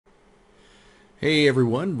Hey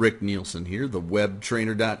everyone, Rick Nielsen here,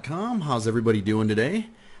 thewebtrainer.com. How's everybody doing today?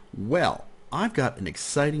 Well, I've got an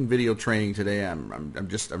exciting video training today. I'm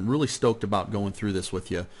really stoked about going through this with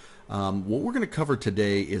you. What we're going to cover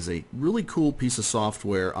today is a really cool piece of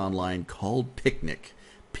software online called Picnik,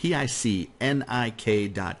 PICNIK.com.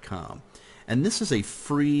 And this is a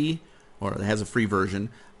free, or it has a free version,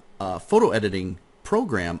 photo editing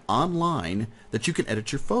program online that you can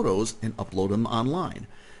edit your photos and upload them online.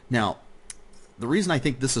 Now, the reason I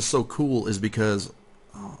think this is so cool is because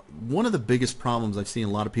one of the biggest problems I've seen a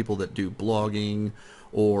lot of people that do blogging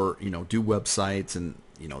or do websites, and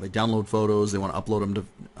they download photos, they want to upload them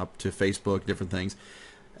up to Facebook, different things,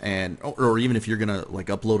 and or even if you're gonna like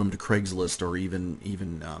upload them to Craigslist or even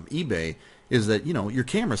eBay, is that your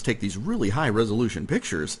cameras take these really high resolution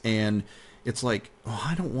pictures, and it's like, oh,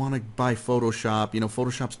 I don't want to buy Photoshop.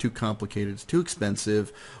 Photoshop's too complicated, it's too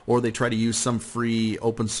expensive. Or they try to use some free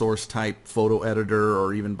open source type photo editor,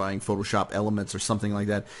 or even buying Photoshop Elements or something like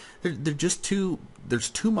that. They're just too. There's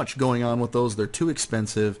too much going on with those. They're too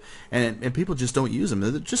expensive, and people just don't use them.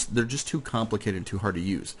 They're just too complicated and too hard to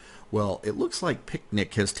use. Well, it looks like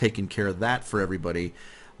Picnik has taken care of that for everybody,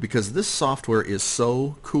 because this software is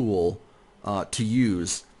so cool to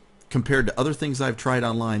use. Compared to other things I've tried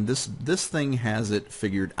online, this thing has it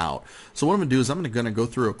figured out. So what I'm going to do is I'm going to go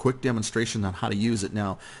through a quick demonstration on how to use it.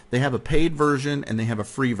 Now, they have a paid version and they have a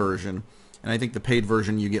free version, and I think the paid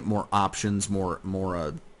version you get more options, more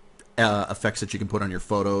effects that you can put on your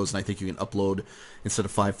photos, and I think you can upload, instead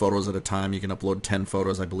of 5 photos at a time, you can upload 10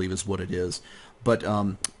 photos, I believe is what it is. But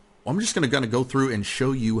I'm just going to go through and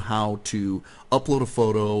show you how to upload a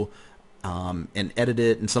photo, and edit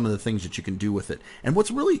it, and some of the things that you can do with it. And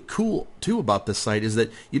what's really cool too about this site is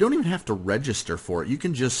that you don't even have to register for it. You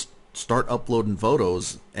can just start uploading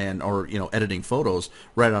photos or editing photos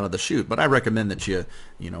right out of the chute. But I recommend that you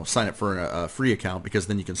sign up for a free account, because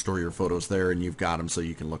then you can store your photos there and you've got them so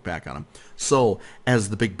you can look back on them. So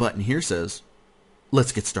as the big button here says,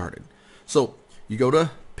 let's get started. So you go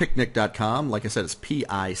to picnik.com. Like I said, it's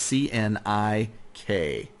PICNIK.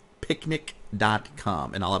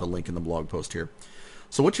 Picnik.com, and I'll have a link in the blog post here.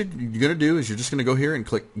 So what you're going to do is you're just going to go here and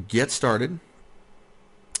click Get Started.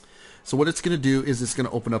 So what it's going to do is it's going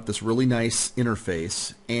to open up this really nice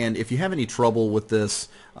interface, and if you have any trouble with this,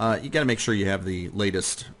 you got to make sure you have the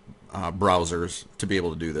latest browsers to be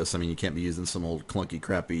able to do this. I mean, you can't be using some old clunky,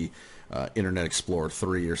 crappy Internet Explorer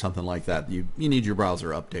 3 or something like that. You need your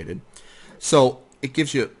browser updated. So it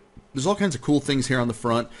gives you, there's all kinds of cool things here on the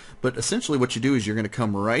front, but essentially what you do is you're going to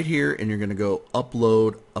come right here and you're going to go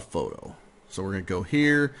upload a photo. So we're going to go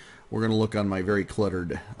here, we're going to look on my very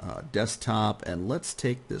cluttered desktop, and let's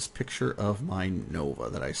take this picture of my Nova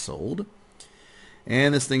that I sold.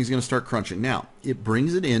 And this thing's going to start crunching. Now, it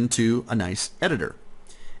brings it into a nice editor.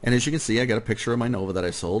 And as you can see, I got a picture of my Nova that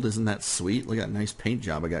I sold. Isn't that sweet? Look at that nice paint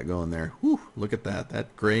job I got going there. Whew, look at that.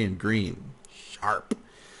 That gray and green. Sharp.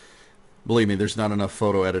 Believe me, there's not enough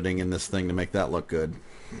photo editing in this thing to make that look good.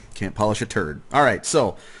 Can't polish a turd. Alright,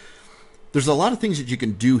 so there's a lot of things that you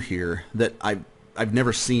can do here that I've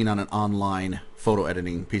never seen on an online photo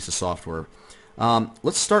editing piece of software.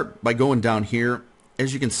 Let's start by going down here.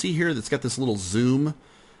 As you can see here, it's got this little zoom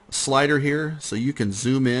slider here, so you can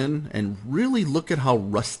zoom in and really look at how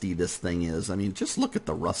rusty this thing is. I mean, just look at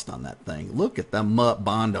the rust on that thing. Look at the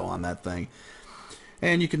Bondo on that thing.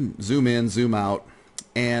 And you can zoom in, zoom out,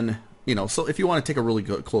 and so if you want to take a really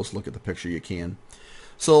good, close look at the picture, you can.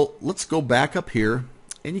 So let's go back up here,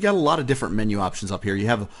 and you got a lot of different menu options up here. You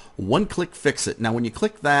have one-click fix it. Now when you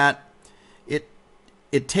click that, it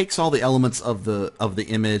takes all the elements of the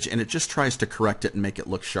image, and it just tries to correct it and make it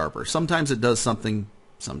look sharper. Sometimes it does something,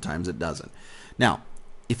 sometimes it doesn't. Now,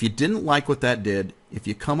 if you didn't like what that did, if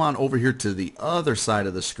you come on over here to the other side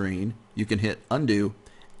of the screen, you can hit undo,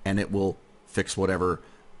 and it will fix whatever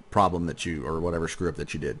problem that you, or whatever screw up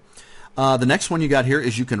that you did. The next one you got here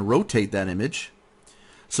is you can rotate that image.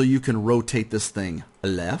 So you can rotate this thing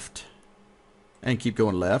left and keep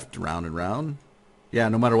going left, round and round. Yeah,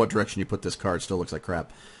 no matter what direction you put this car, it still looks like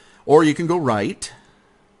crap. Or you can go right.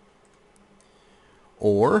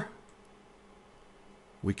 Or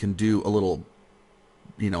we can do a little,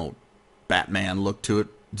 Batman look to it.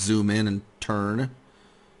 Zoom in and turn.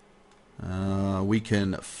 We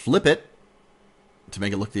can flip it to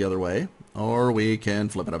make it look the other way, or we can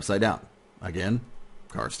flip it upside down. Again,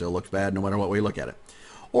 car still looks bad no matter what way you look at it.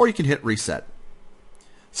 Or you can hit reset.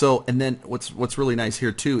 So, and then what's really nice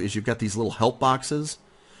here too is you've got these little help boxes.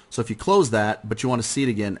 So if you close that, but you want to see it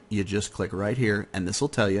again, you just click right here, and this will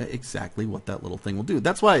tell you exactly what that little thing will do.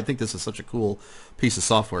 That's why I think this is such a cool piece of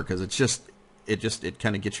software, because it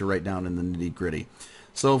kind of gets you right down in the nitty gritty.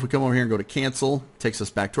 So if we come over here and go to cancel, it takes us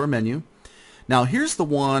back to our menu. Now here's the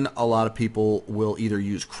one a lot of people will either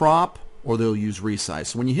use crop or they'll use resize.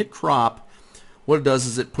 So when you hit crop, what it does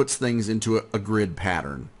is it puts things into a grid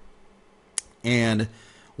pattern. And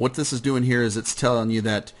what this is doing here is it's telling you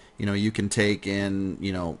that, you know, you can take and,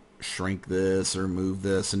 you know, shrink this or move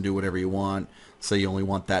this and do whatever you want. Say you only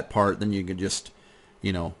want that part, then you can just,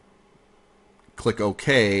 you know, click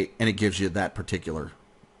OK, and it gives you that particular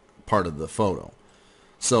part of the photo.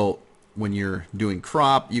 So when you're doing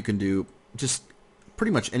crop, you can do just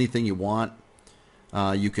pretty much anything you want.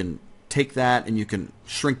 You can take that and you can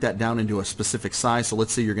shrink that down into a specific size. So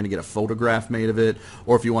let's say you're going to get a photograph made of it,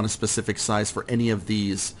 or if you want a specific size for any of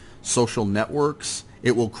these social networks,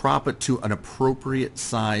 it will crop it to an appropriate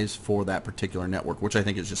size for that particular network, which I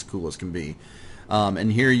think is just cool as can be.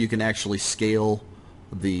 And here you can actually scale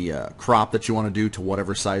the crop that you want to do to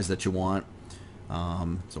whatever size that you want.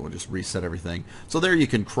 So we'll just reset everything. So there you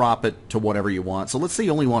can crop it to whatever you want. So let's say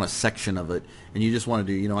you only want a section of it, and you just want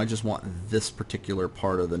to do, you know, I just want this particular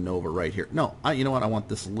part of the Nova right here. No, you know what? I want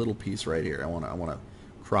this little piece right here. I want to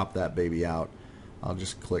crop that baby out. I'll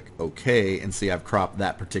just click OK and see I've cropped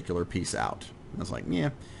that particular piece out. I was like, yeah,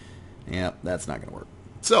 that's not going to work.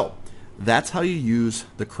 So that's how you use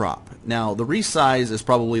the crop. Now the resize is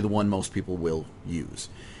probably the one most people will use.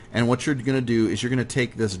 And what you're going to do is you're going to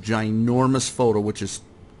take this ginormous photo, which is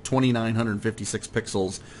 2,956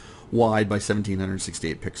 pixels wide by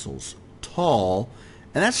 1,768 pixels tall,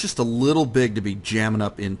 and that's just a little big to be jamming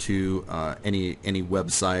up into any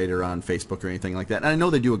website or on Facebook or anything like that. And I know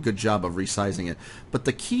they do a good job of resizing it, but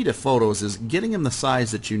the key to photos is getting them the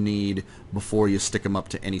size that you need before you stick them up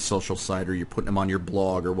to any social site or you're putting them on your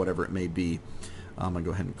blog or whatever it may be. I'm going to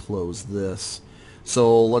go ahead and close this.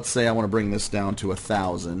 So let's say I want to bring this down to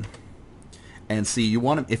 1,000, and see, you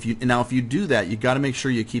want to, if you do that, you got to make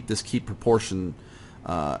sure you keep this proportion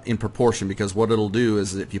in proportion, because what it'll do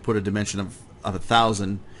is if you put a dimension of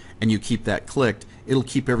 1,000 and you keep that clicked, it'll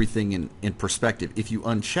keep everything in perspective. If you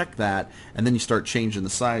uncheck that and then you start changing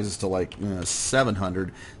the sizes to like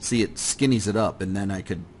 700, see, it skinnies it up, and then I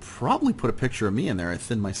could probably put a picture of me in there. I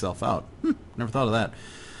thinned myself out. Never thought of that.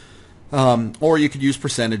 Or you could use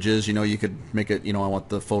percentages. You know, you could make it, you know, I want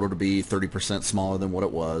the photo to be 30% smaller than what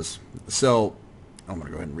it was. So I'm going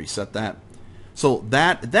to go ahead and reset that. So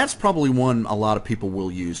that's probably one a lot of people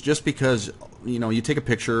will use, just because, you know, you take a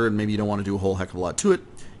picture and maybe you don't want to do a whole heck of a lot to it.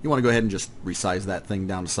 You want to go ahead and just resize that thing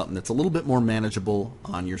down to something that's a little bit more manageable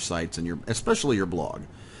on your sites and especially your blog.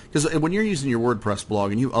 Because when you're using your WordPress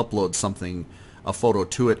blog and you upload something, a photo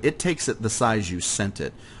to it, it takes it the size you sent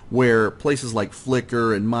it. Where places like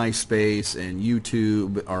Flickr and MySpace and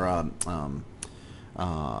YouTube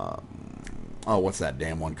or what's that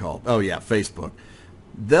damn one called? Oh yeah, Facebook.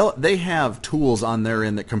 They have tools on their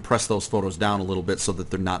end that compress those photos down a little bit so that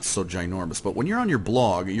they're not so ginormous. But when you're on your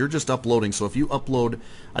blog, you're just uploading. So if you upload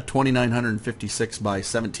a 2,956 by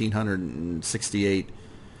 1,768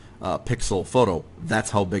 pixel photo, that's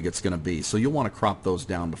how big it's going to be. So you'll want to crop those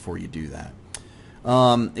down before you do that.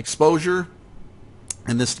 Exposure,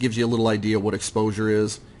 and this gives you a little idea what exposure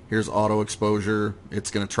is. Here's auto exposure.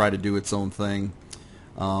 It's going to try to do its own thing.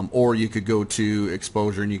 Or you could go to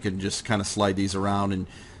exposure and you can just kind of slide these around and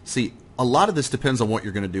see. A lot of this depends on what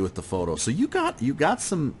you're going to do with the photo. So you got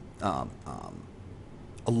some a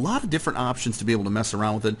lot of different options to be able to mess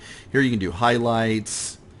around with it. Here you can do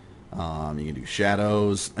highlights. You can do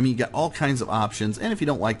shadows. I mean, you got all kinds of options. And if you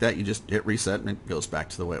don't like that, you just hit reset and it goes back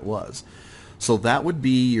to the way it was. So that would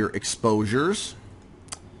be your exposures,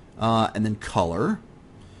 and then color.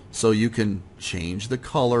 So you can change the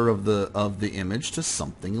color of the image to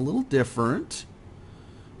something a little different,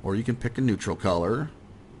 or you can pick a neutral color.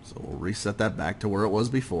 So we'll reset that back to where it was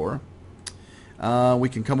before. We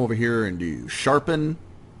can come over here and do sharpen,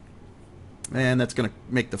 and that's going to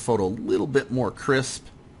make the photo a little bit more crisp.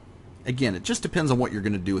 Again, it just depends on what you're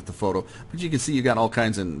going to do with the photo, but you can see you got all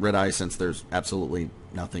kinds in red eye. Since there's absolutely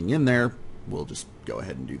nothing in there, we'll just go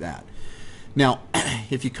ahead and do that. Now,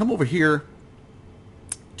 if you come over here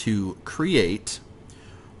to create,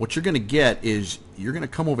 what you're going to get is you're going to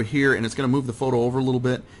come over here and it's going to move the photo over a little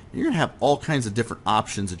bit. You're going to have all kinds of different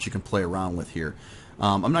options that you can play around with here.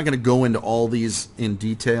 I'm not going to go into all these in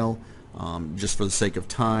detail just for the sake of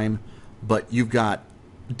time, but you've got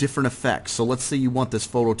different effects. So let's say you want this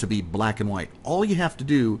photo to be black and white. All you have to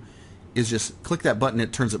do is just click that button.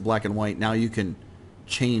 It turns it black and white. Now you can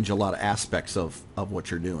change a lot of aspects of what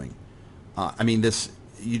you're doing. I mean,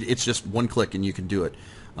 it's just one click and you can do it.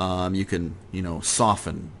 You can,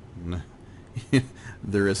 soften.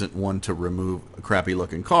 There isn't one to remove a crappy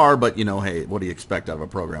looking car, but hey, what do you expect out of a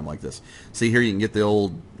program like this? See here, you can get the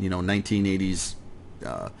old, 1980s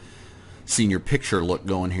senior picture look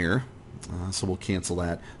going here. So we'll cancel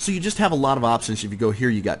that. So you just have a lot of options. If you go here,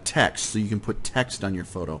 you got text, so you can put text on your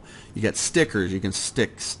photo. You got stickers. You can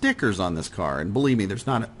stick stickers on this car. And believe me, there's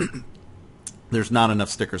not there's not enough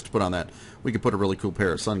stickers to put on that. We could put a really cool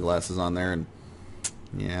pair of sunglasses on there, and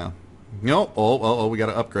yeah. No, oh, we got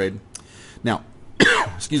to upgrade. Now,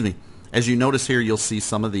 excuse me. As you notice here, you'll see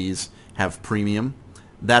some of these have premium.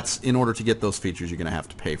 That's in order to get those features, you're going to have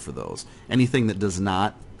to pay for those. Anything that does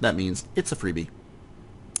not, that means it's a freebie.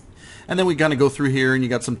 And then we kind of go through here, and you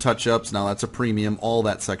got some touch-ups. Now that's a premium. All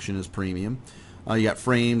that section is premium. You got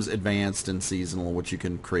frames, advanced, and seasonal, which you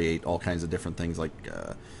can create all kinds of different things, like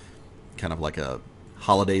kind of like a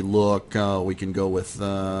holiday look. We can go with,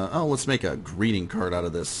 let's make a greeting card out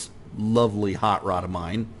of this lovely hot rod of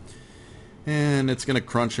mine. And it's going to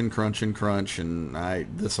crunch and crunch and crunch, and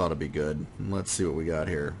this ought to be good. Let's see what we got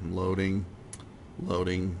here. Loading.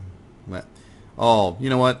 Oh, you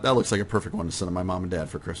know what? That looks like a perfect one to send to my mom and dad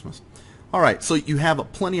for Christmas. All right, so you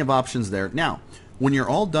have plenty of options there. Now, when you're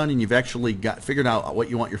all done and you've actually figured out what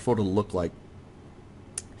you want your photo to look like,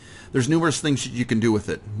 there's numerous things you can do with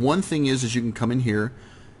it. One thing is you can come in here,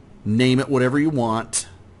 name it whatever you want.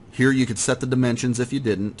 Here you could set the dimensions if you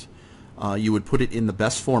didn't. You would put it in the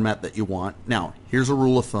best format that you want. Now, here's a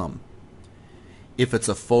rule of thumb. If it's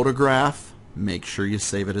a photograph, make sure you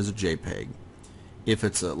save it as a JPEG. If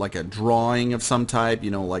it's like a drawing of some type,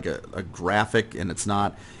 like a graphic, and it's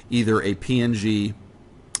not either a PNG,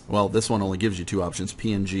 well, this one only gives you two options,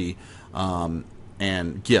 PNG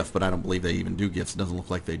and GIF, but I don't believe they even do GIFs. It doesn't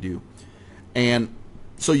look like they do. And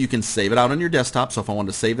so you can save it out on your desktop. So if I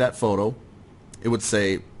wanted to save that photo, it would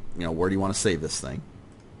say, where do you want to save this thing?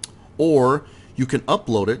 Or you can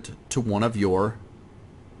upload it to one of your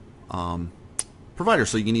providers.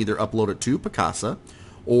 So you can either upload it to Picasa,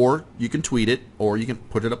 or you can tweet it, or you can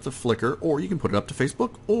put it up to Flickr, or you can put it up to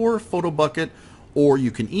Facebook, or PhotoBucket, or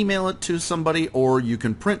you can email it to somebody, or you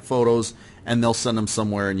can print photos and they'll send them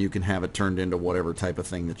somewhere and you can have it turned into whatever type of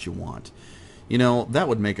thing that you want. That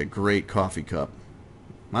would make a great coffee cup.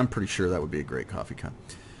 I'm pretty sure that would be a great coffee cup.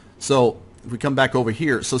 So if we come back over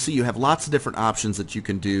here, so see, you have lots of different options that you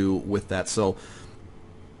can do with that. So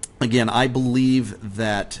again, I believe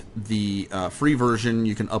that the free version,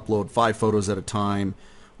 you can upload 5 photos at a time,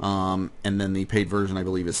 and then the paid version, I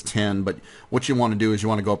believe, is 10. But what you want to do is you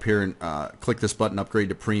want to go up here and click this button, Upgrade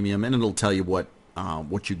to Premium, and it'll tell you what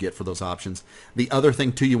you get for those options. The other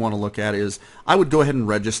thing, too, you want to look at is I would go ahead and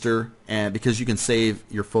register, and because you can save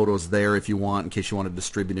your photos there if you want, in case you want to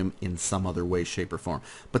distribute them in some other way, shape, or form.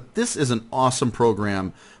 But this is an awesome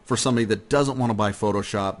program for somebody that doesn't want to buy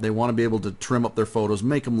Photoshop. They want to be able to trim up their photos,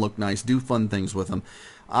 make them look nice, do fun things with them.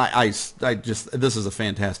 This is a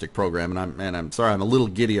fantastic program, and I'm sorry I'm a little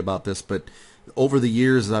giddy about this, but over the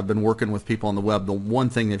years I've been working with people on the web, the one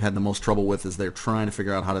thing they've had the most trouble with is they're trying to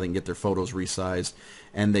figure out how they can get their photos resized,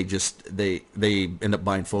 and they end up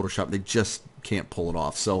buying Photoshop. They just can't pull it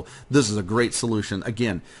off. So this is a great solution.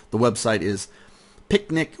 Again, the website is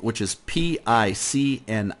Picnik, which is PICNIK.com.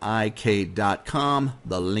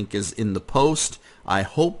 The link is in the post. I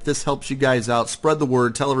hope this helps you guys out. Spread the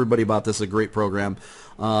word. Tell everybody about this. A great program.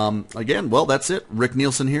 Again, well, that's it. Rick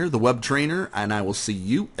Nielsen here, the web trainer, and I will see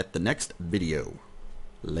you at the next video.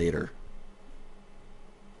 Later.